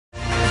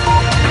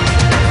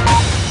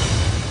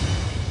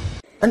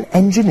An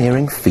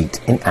engineering feat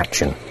in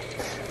action.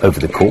 Over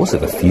the course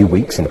of a few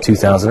weeks in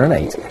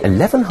 2008,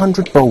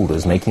 1,100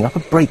 boulders making up a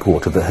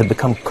breakwater that had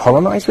become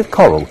colonised with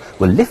coral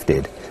were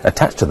lifted,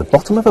 attached to the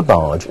bottom of a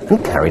barge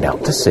and carried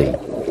out to sea.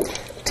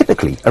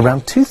 Typically,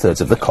 around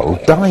 2/3 of the coral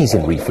dies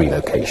in reef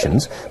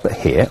relocations, but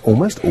here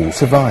almost all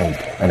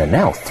survived and are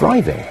now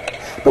thriving.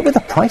 But with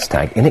a price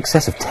tag in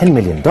excess of $10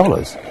 million,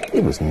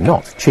 it was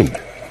not cheap.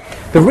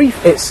 The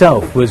reef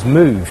itself was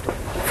moved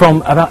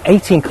from about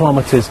 18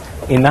 kilometres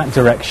in that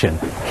direction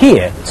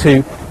here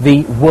to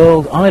the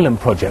World Island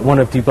project, one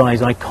of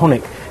Dubai's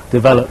iconic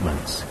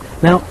developments.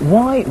 Now,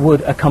 why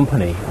would a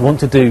company want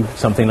to do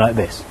something like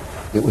this?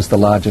 It was the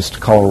largest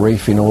coral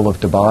reef in all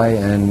of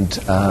Dubai, and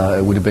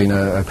it would have been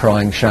a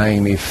crying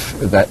shame if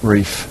that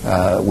reef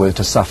were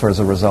to suffer as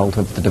a result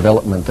of the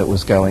development that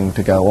was going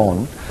to go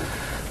on.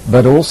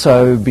 But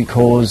also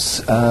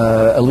because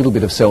a little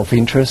bit of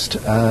self-interest,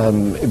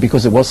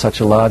 because it was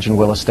such a large and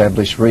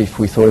well-established reef,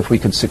 we thought if we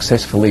could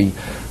successfully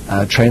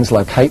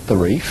translocate the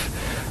reef,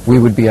 we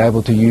would be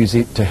able to use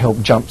it to help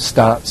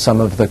jumpstart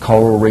some of the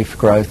coral reef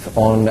growth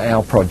on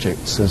our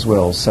projects as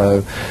well.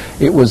 So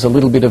it was a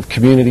little bit of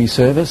community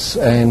service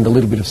and a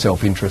little bit of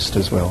self-interest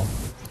as well.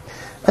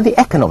 And the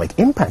economic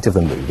impact of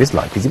the move is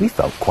likely to be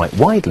felt quite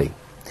widely.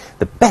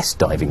 The best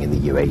diving in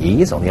the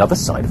UAE is on the other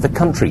side of the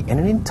country, in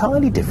an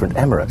entirely different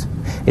emirate.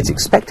 It's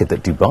expected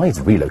that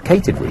Dubai's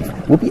relocated reef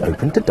will be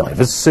open to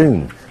divers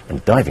soon,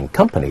 and diving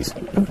companies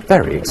are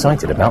very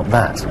excited about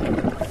that.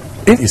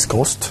 In East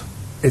Coast,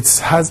 it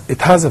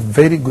has a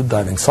very good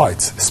diving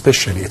sites,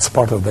 especially it's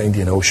part of the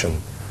Indian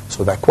Ocean.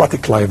 So the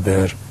aquatic life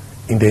there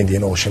in the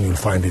Indian Ocean, you'll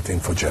find it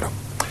in Fujairah.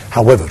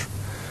 However,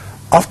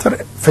 after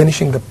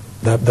finishing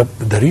the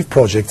reef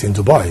project in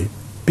Dubai,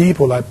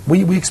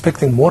 we're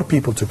expecting more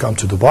people to come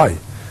to Dubai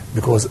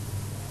because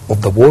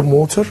of the warm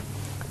water,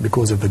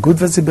 because of the good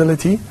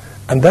visibility,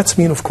 and that's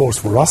mean, of course,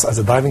 for us as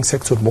a diving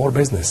sector, more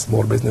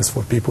business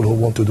for people who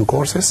want to do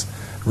courses,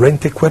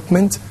 rent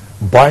equipment,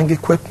 buying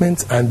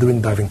equipment, and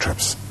doing diving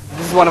trips.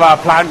 This is one of our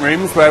plant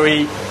rooms where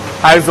we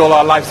house all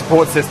our life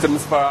support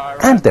systems for our...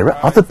 And there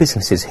are other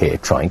businesses here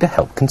trying to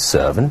help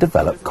conserve and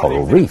develop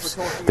coral reefs,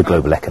 the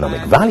global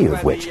economic value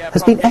of which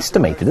has been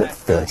estimated at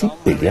 $30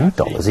 billion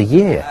a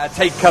year.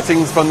 Take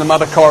cuttings from the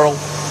mother coral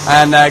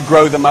and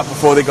grow them up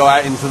before they go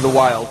out into the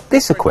wild.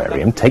 This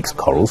aquarium takes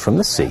corals from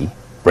the sea,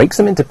 breaks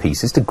them into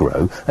pieces to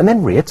grow, and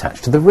then reattach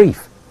to the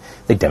reef.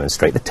 They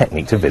demonstrate the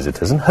technique to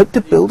visitors and hope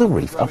to build a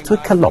reef up to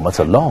 1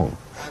 kilometre long.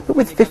 But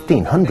with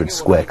 1,500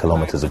 square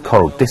kilometres of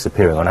coral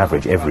disappearing on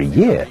average every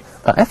year,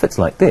 are efforts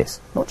like this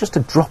not just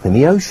a drop in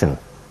the ocean?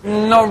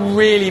 Not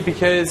really,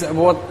 because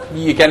what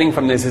you're getting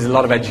from this is a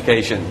lot of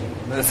education.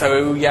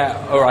 So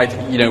yeah, all right,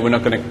 we're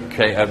not going to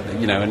create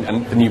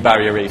a new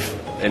barrier reef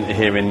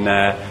here in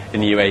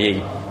the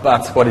UAE.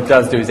 But what it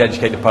does do is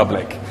educate the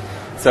public.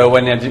 So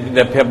when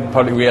the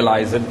public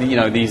realise that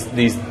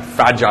these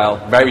fragile,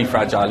 very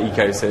fragile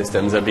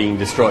ecosystems are being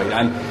destroyed,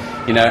 and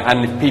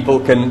if people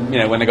can,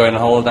 when they go on a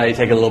holiday,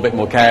 take a little bit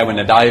more care when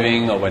they're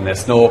diving or when they're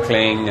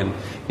snorkeling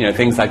and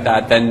things like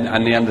that,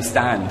 and they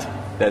understand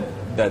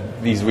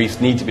that these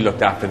reefs need to be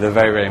looked after. They're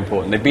very, very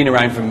important. They've been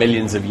around for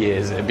millions of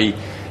years. It'd be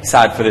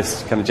sad for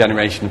this kind of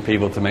generation of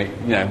people to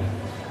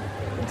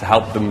to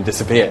help them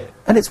disappear.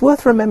 And it's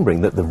worth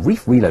remembering that the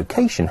reef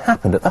relocation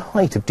happened at the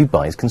height of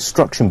Dubai's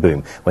construction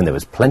boom, when there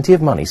was plenty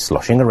of money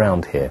sloshing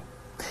around here.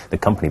 The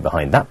company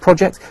behind that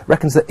project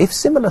reckons that if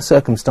similar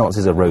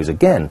circumstances arose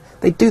again,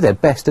 they'd do their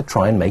best to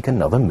try and make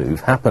another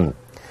move happen.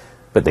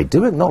 But they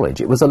do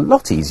acknowledge it was a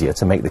lot easier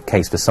to make the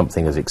case for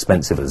something as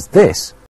expensive as this